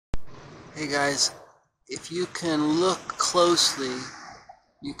Hey guys, if you can look closely,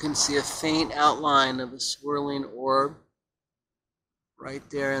 you can see a faint outline of a swirling orb right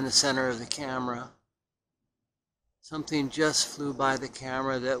there in the center of the camera. Something just flew by the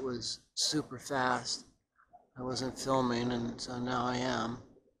camera that was super fast. I wasn't filming, and so now I am.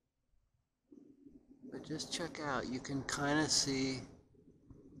 But just check out, you can kind of see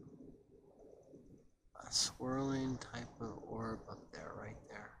a swirling type of orb up there, right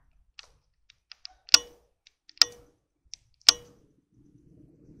there.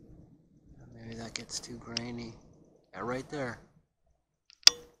 Maybe that gets too grainy. Yeah, right there.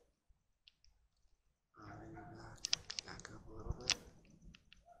 Maybe back up a little bit.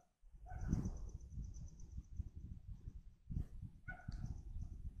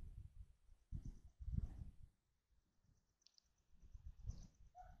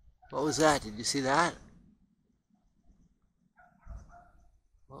 What was that? Did you see that?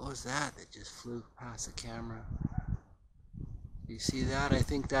 What was that just flew past the camera? You see that? I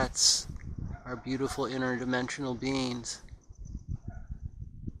think that's our beautiful interdimensional beings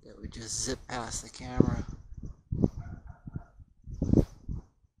that would just zip past the camera.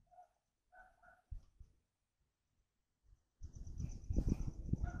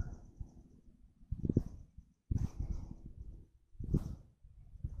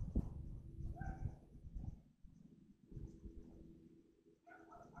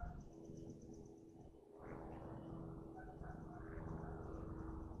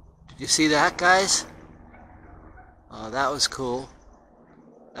 Did you see that, guys? Oh, that was cool.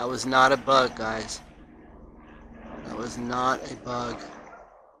 That was not a bug, guys. That was not a bug.